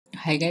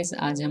Hi guys,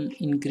 आज हम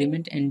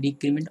increment and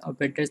decrement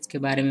operators के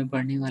बारे में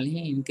पढ़ने वाले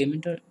हैं।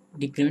 इंक्रीमेंट और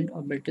डिक्रीमेंट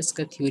ऑपरेटर्स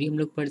का थ्योरी हम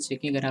लोग पढ़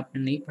चुके हैं। अगर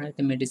आपने नहीं पढ़ा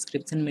तो मैं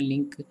डिस्क्रिप्शन में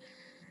लिंक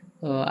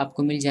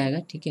आपको मिल जाएगा,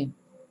 ठीक है।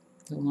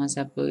 तो वहाँ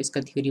से आप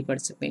इसका थ्योरी पढ़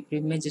सकते हैं।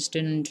 फिर मैं जस्ट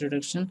एन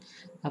इंट्रोडक्शन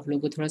आप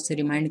लोगों को थोड़ा सा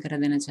रिमाइंड करा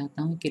देना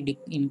चाहता हूँ कि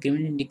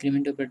इंक्रीमेंट एंड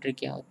डिक्रीमेंट ऑपरेटर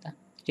क्या होता है,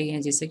 ठीक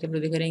है। जैसे कि आप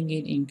लोग देख रहे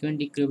हैं, इंक्रीमेंट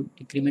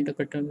डिक्रीमेंट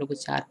ऑपरेटर हम लोग को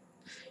 4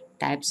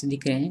 टाइप्स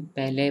दिख रहे हैं।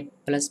 पहले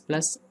प्लस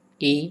प्लस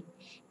ए,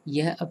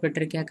 यह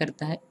ऑपरेटर क्या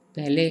करता है,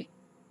 पहले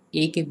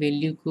ए के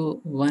वैल्यू को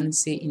 1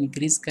 से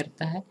इंक्रीज़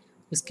करता है,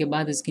 उसके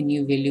बाद उसकी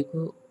न्यू वैल्यू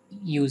को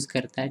यूज़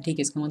करता है, ठीक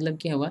है। इसका मतलब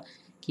क्या हुआ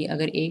कि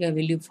अगर ए का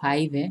वैल्यू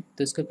 5 है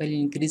तो उसको पहले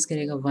इंक्रीज़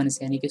करेगा 1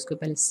 से, यानी कि उसको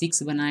पहले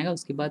 6 बनाएगा,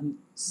 उसके बाद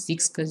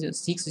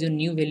 6 जो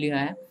न्यू वैल्यू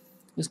आया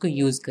उसको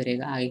यूज़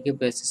करेगा आगे के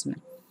प्रोसेस में।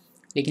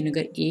 लेकिन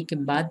अगर ए के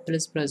बाद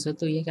प्लस प्लस हो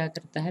तो ये क्या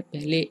करता है,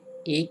 पहले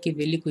ए के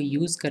वैल्यू को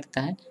यूज़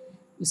करता है,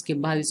 उसके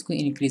बाद इसको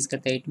इंक्रीज़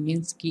करता है। इट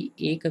मीन्स कि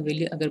ए का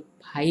वैल्यू अगर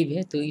 5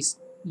 है तो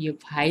ये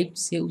 5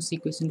 से उस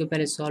इक्वेशन को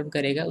पहले सॉल्व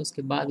करेगा,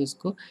 उसके बाद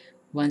उसको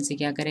 1 से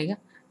क्या करेगा,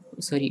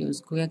 सॉरी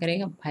उसको क्या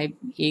करेगा, 5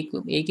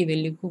 ए की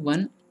वैल्यू को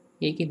 1,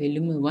 ए की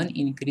वैल्यू में 1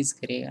 इंक्रीज़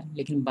करेगा,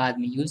 लेकिन बाद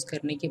में यूज़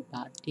करने के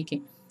बाद, ठीक है।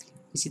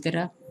 इसी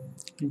तरह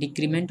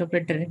डिक्रीमेंट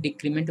ऑपरेटर है,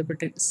 डिक्रीमेंट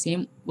ऑपरेटर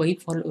सेम वही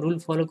रूल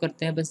फॉलो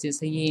करता है, बस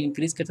जैसे ये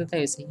इंक्रीज़ करता था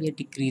वैसे ही ये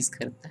डिक्रीज़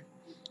करता है,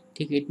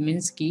 ठीक है। इट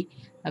मीन्स कि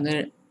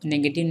अगर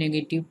नेगेटिव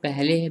नेगेटिव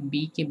पहले है,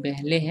 बी के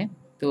पहले है,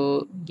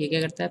 तो ये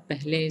क्या करता है,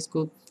 पहले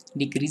इसको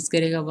डिक्रीज़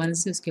करेगा 1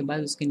 से, उसके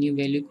बाद उसके न्यू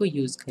वैल्यू को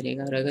यूज़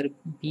करेगा। और अगर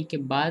बी के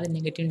बाद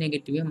नेगेटिव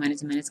नेगेटिव है,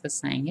 माइनस माइनस का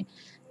साइन है,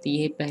 तो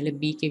ये पहले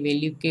बी के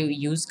वैल्यू के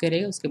यूज़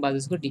करेगा, उसके बाद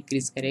उसको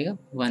डिक्रीज़ करेगा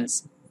 1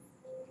 से,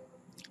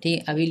 ठीक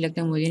है। अभी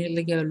लगता है, मुझे नहीं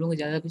लगता कि आप लोगों को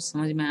ज़्यादा कुछ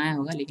समझ में आया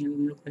होगा, लेकिन अभी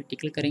हम लोग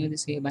प्रैक्टिकल करेंगे तो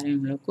इसके बारे में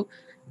हम लोग को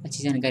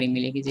अच्छी जानकारी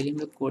मिलेगी। चलिए हम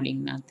लोग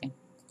कोडिंग में आते हैं।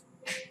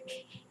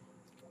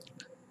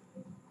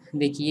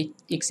 देखिए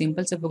एक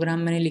सिंपल सा प्रोग्राम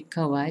मैंने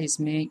लिखा हुआ है,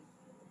 इसमें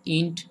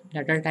इंट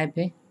डाटा टाइप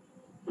है,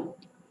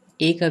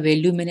 ए का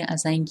वैल्यू मैंने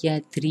असाइन किया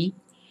है 3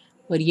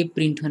 और ये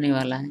प्रिंट होने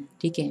वाला है,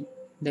 ठीक है।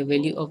 The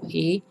value of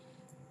A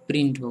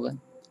print होगा,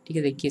 ठीक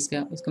है। देखिए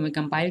इसको मैं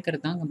कंपाइल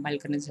करता हूँ, कंपाइल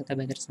करने से ज़्यादा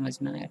बेहतर समझ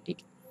में आएगा, ठीक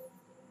है।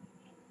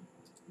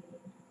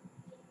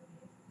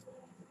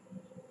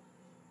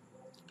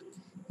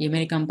 ये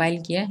मैंने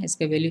कंपाइल किया,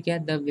 इसका वैल्यू क्या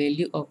है, the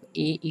value of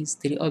A is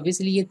 3।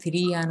 Obviously ये 3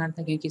 ही आना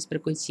था क्योंकि इस पर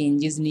कोई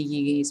चेंजेस नहीं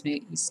की गई, इसमें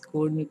इस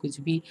कोड में कुछ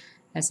भी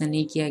ऐसा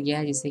नहीं किया गया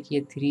है जिससे कि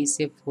ये 3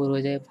 से 4 हो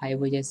जाए, 5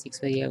 हो जाए,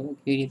 6 हो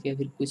जाए, या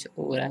फिर कुछ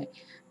हो रहा है।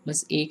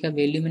 बस ए का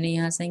वैल्यू मैंने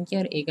यहाँ साइन किया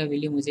और ए का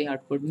वैल्यू मुझे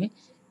आउटपुट में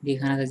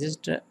दिखाना था,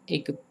 जस्ट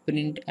एक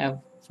प्रिंट एफ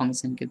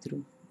फंक्शन के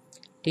थ्रू,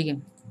 ठीक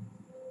है।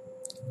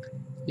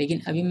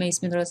 लेकिन अभी मैं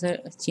इसमें थोड़ा सा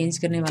चेंज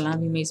करने वाला हूँ।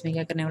 अभी मैं इसमें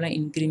क्या करने वाला,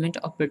 इंक्रीमेंट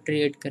ऑपरेटर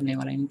ऐड करने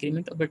वाला।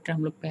 इंक्रीमेंट ऑपरेटर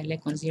हम लोग पहले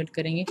कौन सी ऐड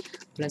करेंगे,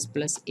 प्लस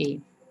प्लस ए,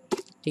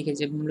 ठीक है।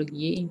 जब हम लोग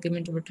ये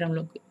इंक्रीमेंट ऑपरेटर हम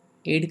लोग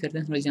ऐड करते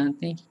हैं, हम लोग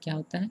जानते हैं कि क्या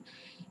होता है,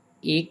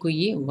 ए को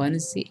ये 1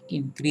 से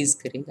इंक्रीज़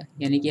करेगा,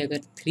 यानी कि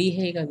अगर 3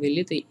 है ए का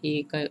वैल्यू तो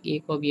ए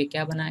को अब ये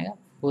क्या बनाएगा,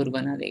 4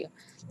 बना देगा।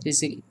 तो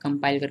इसे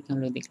कंपाइल करके हम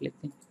लोग देख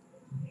लेते हैं।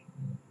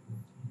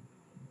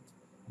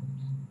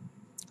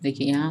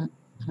 देखिए यहाँ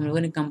हम लोगों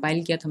ने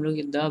कंपाइल किया था, हम लोग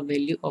द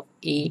वैल्यू ऑफ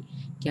ए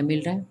क्या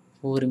मिल रहा है,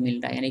 4 मिल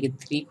रहा है, यानी कि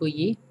 3 को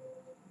ये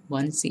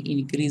 1 से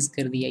इंक्रीज़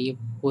कर दिया, ये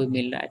 4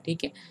 मिल रहा है,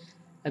 ठीक है।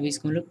 अभी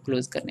इसको हम लोग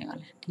क्लोज करने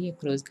वाले हैं, ठीक है।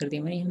 क्लोज कर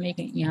दिया मैंने,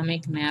 यहाँ मैं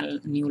एक नया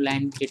न्यू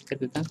लाइन क्रिएट कर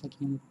देता हूँ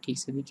ताकि हमें ठीक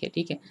से दिखे,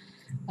 ठीक है।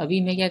 अभी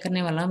मैं क्या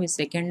करने वाला हूँ,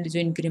 सेकेंड जो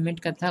इंक्रीमेंट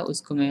का था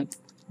उसको मैं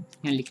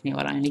यहाँ लिखने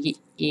वाला हूँ, यानी कि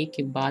ए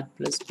के बाद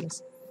प्लस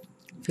प्लस,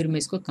 फिर मैं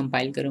इसको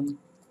कंपाइल करूँगा।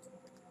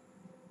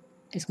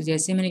 इसको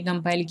जैसे मैंने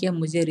कंपाइल किया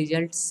मुझे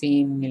रिजल्ट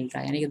सेम मिल रहा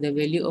है, यानी कि the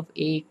value of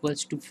A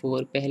equals to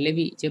 4। पहले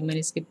भी जब मैंने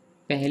इसके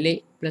पहले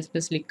प्लस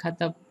प्लस लिखा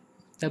तब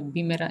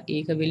भी मेरा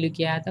ए का वैल्यू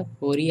क्या आया था,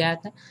 4 ही आया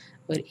था,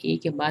 और ए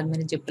के बाद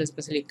मैंने जब प्लस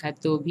प्लस लिखा है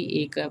तो भी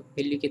ए का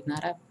वैल्यू कितना आ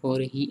रहा है,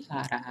 4 ही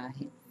आ रहा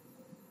है।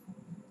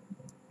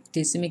 तो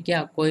इसमें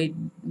क्या कोई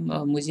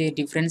मुझे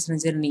डिफरेंस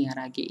नज़र नहीं आ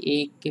रहा कि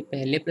ए के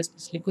पहले प्लस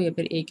प्लस लिखो या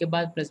फिर ए के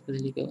बाद प्लस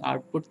प्लस लिखो,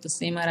 आउटपुट तो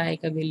सेम आ रहा है, ए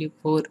का वैल्यू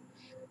 4,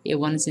 ये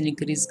 1 से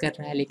इंक्रीज़ कर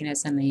रहा है, लेकिन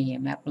ऐसा नहीं है।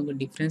 मैं आप लोगों को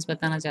डिफरेंस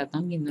बताना चाहता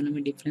हूँ कि इन दोनों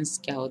में डिफरेंस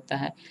क्या होता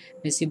है।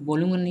 मैं सिर्फ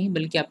बोलूँगा नहीं,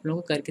 बल्कि आप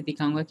लोगों को करके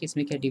दिखाऊंगा कि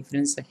इसमें क्या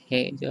डिफरेंस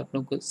है, जो आप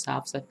लोगों को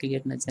साफ साफ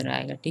क्लियर नज़र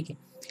आएगा, ठीक है।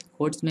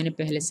 कोड्स मैंने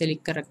पहले से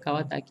लिख कर रखा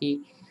हुआ ताकि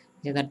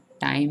ज़्यादा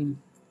टाइम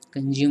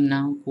कंज्यूम ना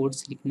हो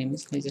कोड्स लिखने में,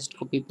 इसलिए जस्ट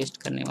कॉपी पेस्ट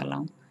करने वाला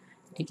हूँ,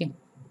 ठीक है।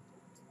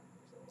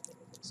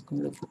 इसको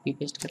हम लोग कॉपी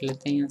पेस्ट कर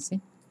लेते हैं यहाँ से।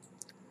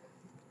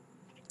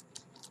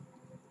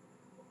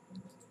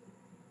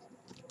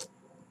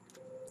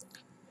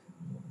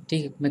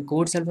 ठीक है, मैं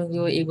कोड सॉल्वर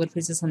को एक बार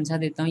फिर से समझा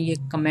देता हूँ। ये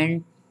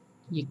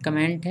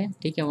कमेंट है,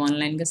 ठीक है, 1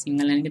 लाइन का,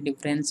 सिंगल लाइन का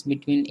difference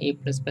between A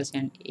plus plus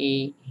and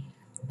A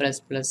plus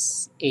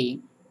plus ए,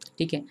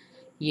 ठीक है।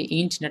 ये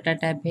इंट डाटा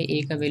टाइप है,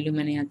 ए का वैल्यू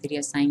मैंने यहाँ 3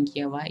 असाइन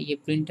किया हुआ है। ये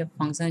प्रिंट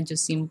फंक्शन है जो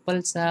सिंपल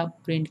सा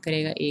प्रिंट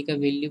करेगा ए का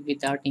वैल्यू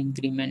विदाउट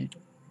इंक्रीमेंट,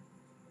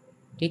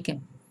 ठीक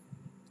है।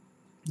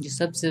 जो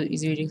सबसे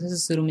इस वीडियो से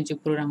शुरू में जो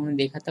प्रोग्राम हमने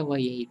देखा था वह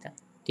यही था,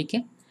 ठीक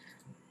है।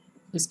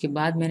 उसके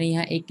बाद मैंने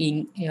यहाँ एक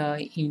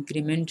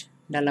इंक्रीमेंट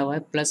डाला हुआ है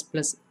प्लस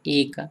प्लस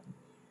ए का,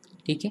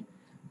 ठीक है।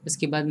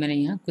 उसके बाद मैंने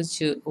यहाँ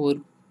कुछ और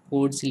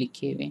कोड्स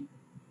लिखे हुए हैं।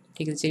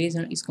 ठीक है,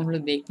 चलिए इसको हम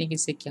लोग देखते हैं कि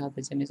इससे क्या होता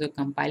है। जब मैं इसको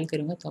कंपाइल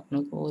करूँगा तो आप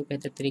लोगों को और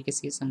बेहतर तरीके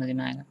से समझ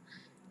में आएगा।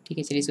 ठीक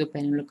है, चलिए इसको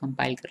पहले हम लोग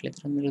कंपाइल कर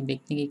लेते हैं। हम लोग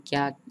देखते हैं कि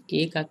क्या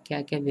ए का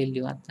क्या क्या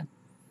वैल्यू आता है।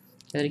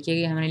 तो देखिए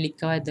कि हमने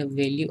लिखा हुआ है the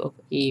value of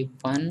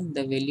A1,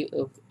 the value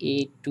of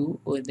A2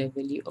 और द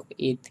वैल्यू ऑफ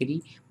A3,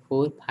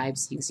 4, 5,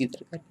 6 इसी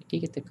तरह करके।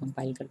 ठीक है, तो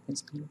कंपाइल करते हैं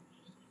इसको।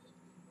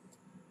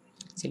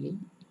 चलिए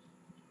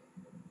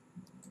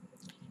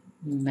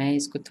मैं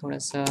इसको थोड़ा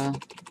सा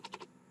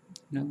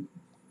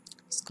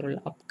स्क्रॉल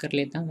अप कर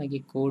लेता हूँ ताकि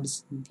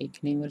कोड्स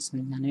देखने में और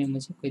समझाने में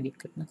मुझे कोई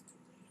दिक्कत ना।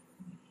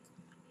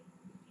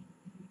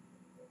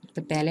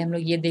 तो पहले हम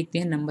लोग ये देखते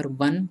हैं number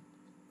 1,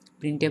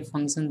 printf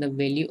function the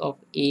value of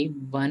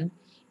A1।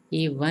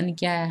 A1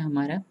 क्या है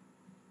हमारा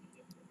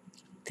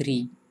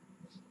 3।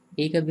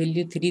 ए का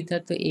वैल्यू 3 था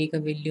तो ए का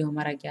वैल्यू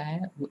हमारा क्या है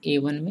वो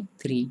A1 में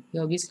 3। ये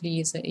ऑब्वियसली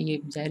ये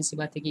जाहिर सी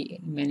बात है कि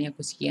मैंने यहाँ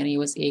कुछ किया नहीं,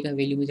 बस ए का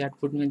वैल्यू मुझे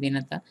आउटपुट में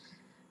देना था,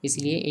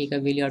 इसलिए ए का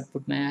वैल्यू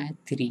आउटपुट में आया है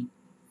 3।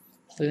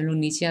 तो हम लोग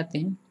नीचे आते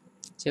हैं।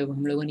 जब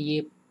हम लोगों ने ये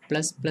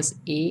प्लस प्लस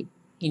ए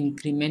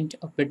इंक्रीमेंट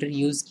ऑपरेटर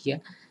यूज़ किया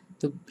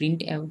तो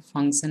प्रिंट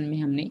फंक्शन में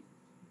हमने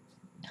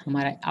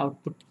हमारा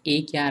आउटपुट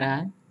ए क्या आ रहा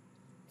है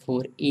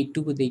 4।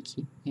 A2 को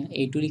देखिए, यहाँ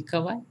A2 लिखा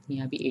हुआ है,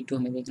 यहाँ भी A2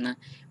 हमें देखना है,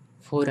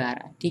 4 आ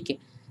रहा है। ठीक है,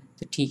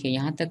 तो ठीक है,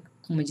 यहाँ तक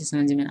मुझे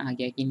समझ में आ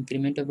गया कि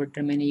इंक्रीमेंट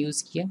ऑपरेटर मैंने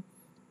यूज़ किया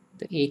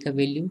तो ए का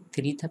वैल्यू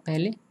 3 था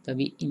पहले, तो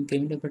अभी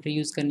इंक्रीमेंट ऑपरेटर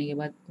यूज़ करने के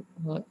बाद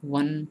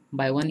 1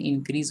 बाय 1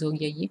 इंक्रीज़ हो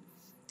गया ये,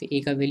 तो ए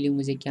का वैल्यू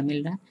मुझे क्या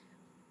मिल रहा है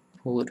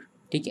 4।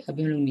 ठीक है,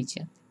 अभी हम लोग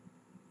नीचे आते हैं।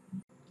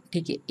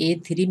 ठीक है,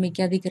 A3 में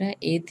क्या दिख रहा है,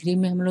 A3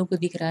 में हम लोग को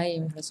दिख रहा है,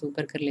 मैं थोड़ा सा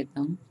ऊपर कर लेता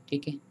हूँ।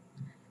 ठीक है,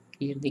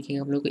 क्लियर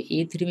दिखेगा हम लोग को।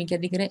 A3 में क्या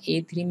दिख रहा है,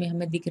 A3 में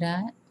हमें दिख रहा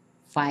है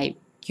 5।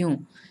 क्यों,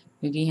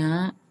 क्योंकि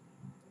यहाँ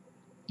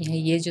यहाँ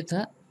ये जो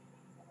था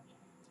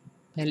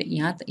पहले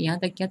यहाँ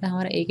तक क्या था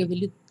हमारा ए का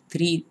वैल्यू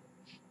 3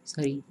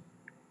 सॉरी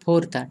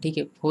 4 था। ठीक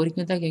है, 4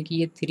 क्यों था, क्योंकि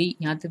ये 3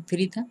 यहाँ तक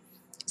 3 था।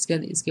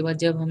 इसके बाद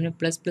जब हमने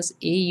प्लस प्लस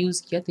ए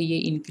यूज़ किया तो ये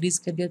इंक्रीज़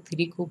कर दिया,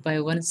 3 को बाय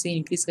 1 से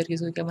इंक्रीज़ करके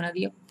इसको क्या बना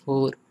दिया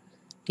 4।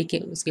 ठीक है,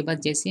 उसके बाद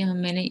जैसे हम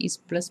मैंने इस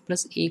प्लस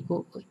प्लस ए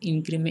को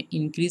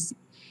इंक्रीज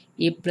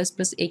ए प्लस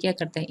प्लस ए क्या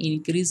करता है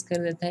इंक्रीज़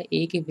कर देता है,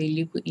 ए के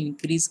वैल्यू को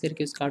इंक्रीज़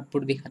करके उसका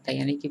आउटपुट दिखाता है,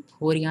 यानी कि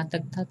 4 यहाँ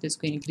तक था तो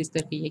इसको इंक्रीज़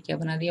करके ये क्या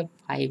बना दिया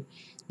 5।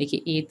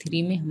 देखिए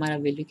A3 में हमारा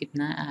वैल्यू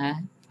कितना आया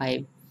है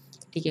 5।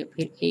 ठीक है,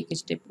 फिर एक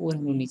स्टेप और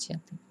हम लोग नीचे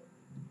आते हैं।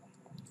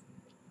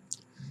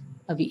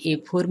 अभी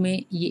A4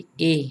 में ये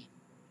ए,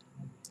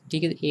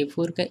 ठीक है, तो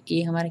A4 का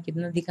ए हमारा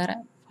कितना दिखा रहा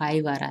है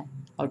 5 आ रहा है,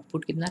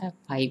 आउटपुट कितना रहा है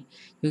 5,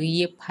 क्योंकि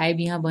ये 5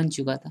 यहाँ बन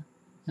चुका था,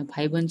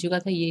 5 बन चुका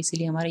था ये,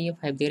 इसलिए हमारा ये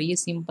 5 दे रहा है। ये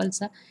सिंपल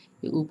सा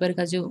ये ऊपर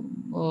का जो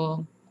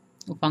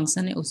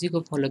फंक्शन है उसी को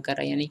फॉलो कर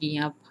रहा है, यानी कि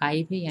यहाँ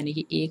 5 है, यानी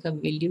कि ए का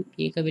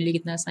वैल्यू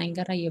कितना साइन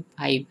कर रहा है ये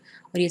 5,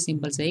 और ये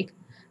सिंपल सा एक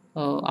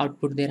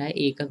आउटपुट दे रहा है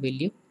ए का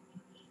वैल्यू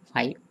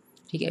 5।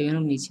 ठीक है, अभी हम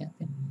लोग नीचे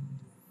आते हैं।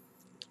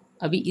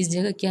 अभी इस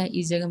जगह क्या है,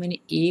 इस जगह मैंने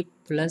ए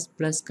प्लस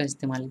प्लस का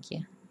इस्तेमाल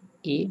किया,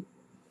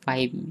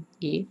 A5 में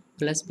ए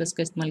प्लस प्लस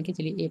का इस्तेमाल किया।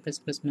 चलिए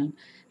A++ में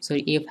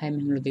सॉरी A5 में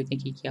हम लोग देखते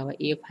हैं कि क्या हुआ।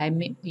 A5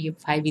 में ये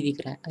 5 ही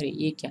दिख रहा है, अरे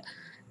ये क्या,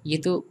 ये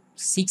तो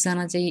 6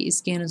 आना चाहिए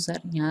इसके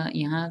अनुसार,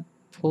 यहाँ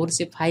 4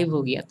 से 5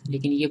 हो गया था,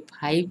 लेकिन ये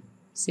 5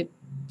 से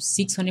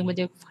 6 होने के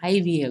बजाय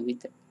 5 ही है अभी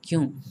तक।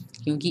 क्यों,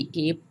 क्योंकि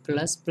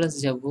A++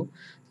 जब हो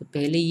तो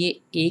पहले ये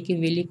ए के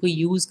वैल्यू को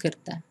यूज़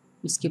करता है,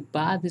 उसके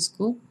बाद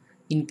इसको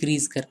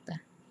इंक्रीज़ करता है।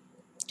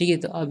 ठीक है,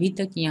 तो अभी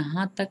तक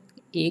यहाँ तक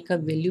ए का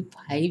वैल्यू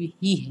 5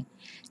 ही है,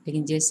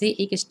 लेकिन जैसे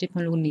एक स्टेप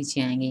हम लोग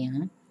नीचे आएंगे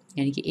यहाँ,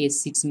 यानी कि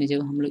A6 में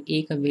जब हम लोग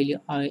ए का वैल्यू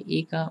और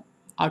ए का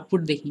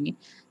आउटपुट देखेंगे,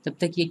 तब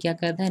तक ये क्या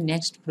करता है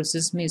नेक्स्ट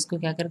प्रोसेस में इसको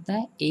क्या करता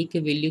है ए के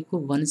वैल्यू को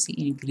 1 से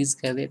इंक्रीज़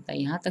कर देता है।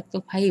 यहाँ तक तो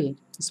 5 है,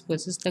 इस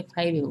प्रोसेस तक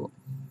 5 है वो।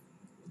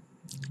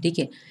 ठीक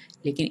है,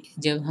 लेकिन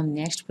जब हम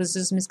नेक्स्ट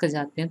प्रोसेस में इसका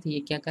जाते हैं तो ये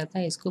क्या करता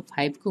है इसको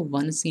 5 को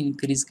 1 से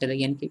इंक्रीज़ कर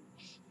देगा, यानी कि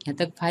यहाँ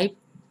तक 5,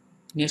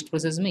 नेक्स्ट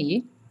प्रोसेस में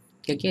ये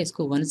क्या किया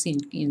इसको 1 से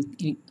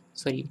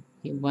सॉरी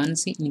ये 1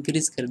 से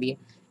इंक्रीज़ कर दिया,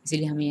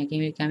 इसीलिए हमें यहाँ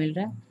के क्या मिल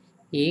रहा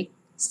है एक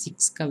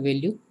 6 का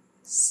वैल्यू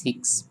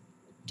 6।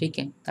 ठीक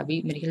है,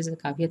 तभी मेरे ख्याल से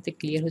काफ़ी हद तक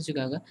क्लियर हो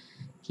चुका होगा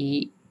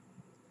कि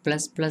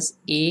प्लस प्लस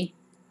ए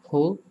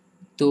हो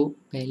तो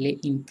पहले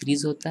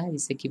इंक्रीज़ होता है,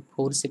 जैसे कि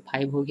 4 से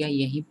 5 हो गया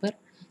यहीं पर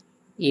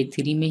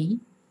A3 में ही।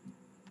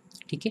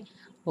 ठीक है,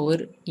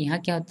 और यहाँ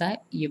क्या होता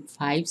है ये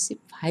 5 से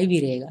 5 ही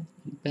रहेगा,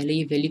 पहले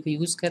ये वैल्यू को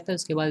यूज़ करता है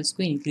उसके बाद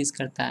इसको इंक्रीज़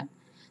करता है।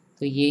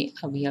 तो ये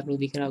अभी आप लोग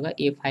दिख रहा होगा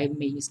A5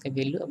 में इसका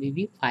वैल्यू अभी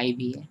भी 5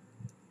 ही है।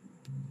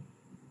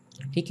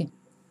 ठीक है,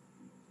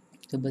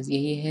 तो बस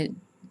यही है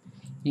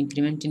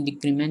increment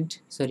decrement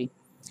sorry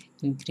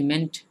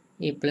increment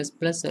A++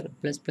 और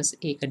प्लस प्लस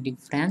ए का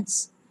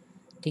डिफरेंस।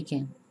 ठीक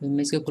है, तो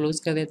मैं इसको क्लोज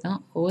कर देता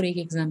हूँ, और एक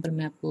एग्जांपल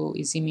मैं आपको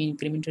इसी में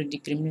इंक्रीमेंट और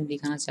डिक्रीमेंट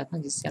दिखाना चाहता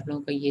हूँ, जिससे आप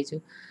लोगों का ये जो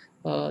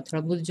थोड़ा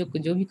बहुत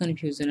जो भी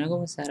कन्फ्यूज़न होगा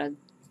वो सारा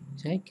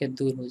जो है क्या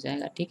दूर हो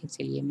जाएगा। ठीक है,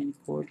 चलिए मैंने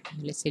कोड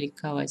पहले से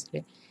लिखा हुआ है,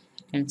 इसलिए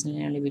टेंशन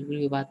लेने वाली बिल्कुल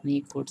भी बात नहीं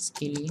है कोड्स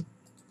के लिए।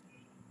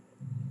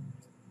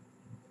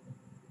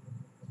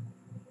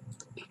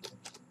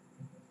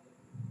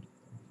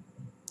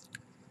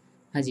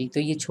 हाँ जी, तो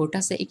ये छोटा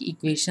सा एक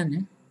इक्वेशन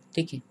है,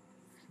 ठीक है।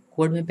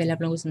 कोड में पहले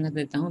आप लोगों को समझा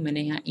देता हूँ।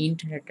 मैंने यहाँ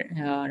इंट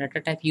डाटा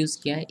टाइप यूज़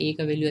किया है। ए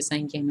का वैल्यू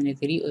असाइन किया है मैंने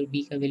 3 और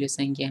बी का वैल्यू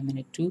असाइन किया है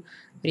मैंने 2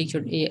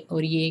 और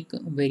और ये एक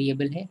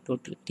वेरिएबल है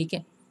टोटल, ठीक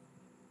है।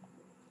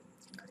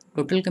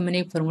 टोटल का मैंने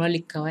एक फार्मूला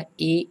लिखा हुआ है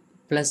ए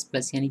प्लस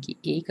प्लस, यानी कि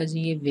ए का जो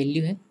ये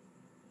वैल्यू है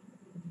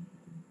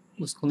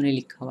उसको मैंने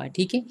लिखा हुआ है,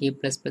 ठीक है। ए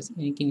प्लस प्लस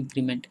यानी कि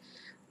इंक्रीमेंट,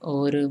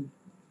 और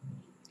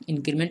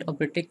इंक्रीमेंट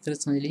ऑपरेटर की तरह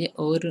समझ लीजिए।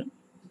 और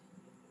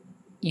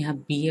यहाँ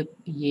बी है,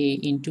 ये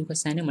इनटू का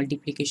साइन है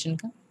मल्टीप्लिकेशन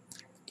का,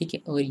 ठीक है।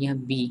 और यहाँ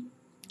बी,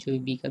 जो भी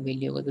बी का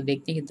वैल्यू होगा, तो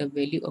देखते हैं कि द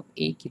वैल्यू ऑफ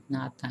ए कितना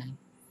आता है।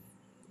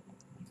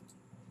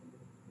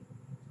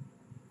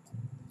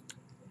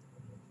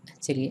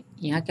 चलिए,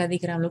 यहाँ क्या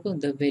दिख रहा है हम लोग को,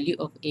 द वैल्यू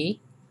ऑफ ए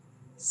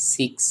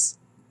 6।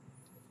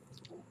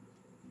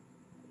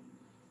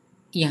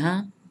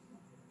 यहाँ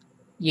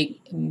ये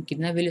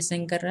कितना वैल्यू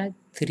असाइन कर रहा है,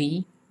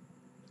 3।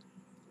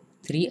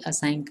 3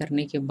 असाइन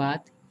करने के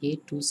बाद ये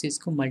 2 से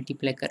इसको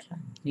मल्टीप्लाई कर रहा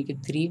है, यानी कि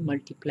 3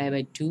 मल्टीप्लाई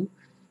बाई 2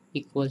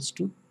 इक्वल्स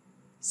टू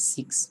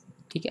 6,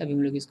 ठीक है। अभी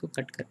हम लोग इसको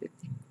कट कर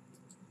देते हैं।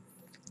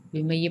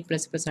 अभी मैं ये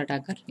प्लस प्लस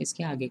हटाकर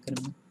इसके आगे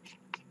करूँगा।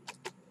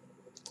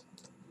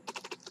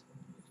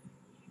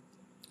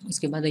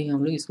 उसके बाद अभी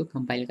हम लोग इसको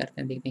कंपाइल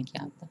करते हैं, देखते हैं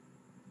क्या आता है।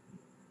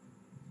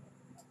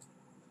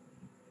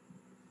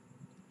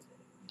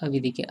 अभी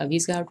देखिए, अभी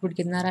इसका आउटपुट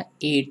कितना आ रहा है,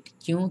 8।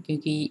 क्यों?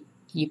 क्योंकि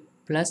ये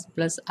प्लस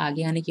प्लस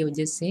आगे आने की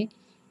वजह से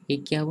ये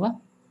क्या हुआ,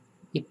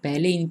 ये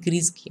पहले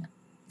इंक्रीज किया,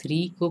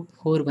 3 को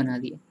 4 बना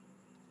दिया,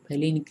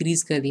 पहले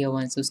इंक्रीज कर दिया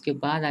 1 से, उसके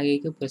बाद आगे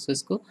के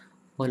प्रोसेस को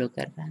फॉलो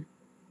कर रहा है।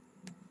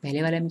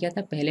 पहले वाले में क्या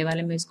था, पहले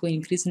वाले में इसको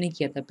इंक्रीज नहीं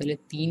किया था, पहले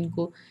 3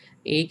 को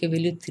ए के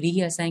वैल्यू 3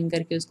 ही असाइन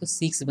करके उसको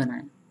 6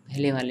 बनाया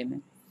पहले वाले में।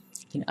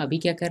 लेकिन अभी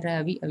क्या कर रहा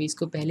है, अभी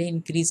इसको पहले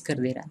इंक्रीज कर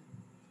दे रहा है,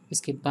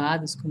 उसके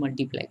बाद उसको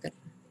मल्टीप्लाई कर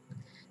रहा है।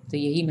 तो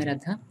यही मेरा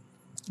था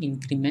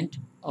इंक्रीमेंट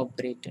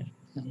ऑपरेटर।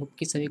 आई होप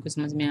कि सभी को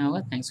समझ में आया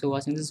होगा। Thanks for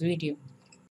watching this video.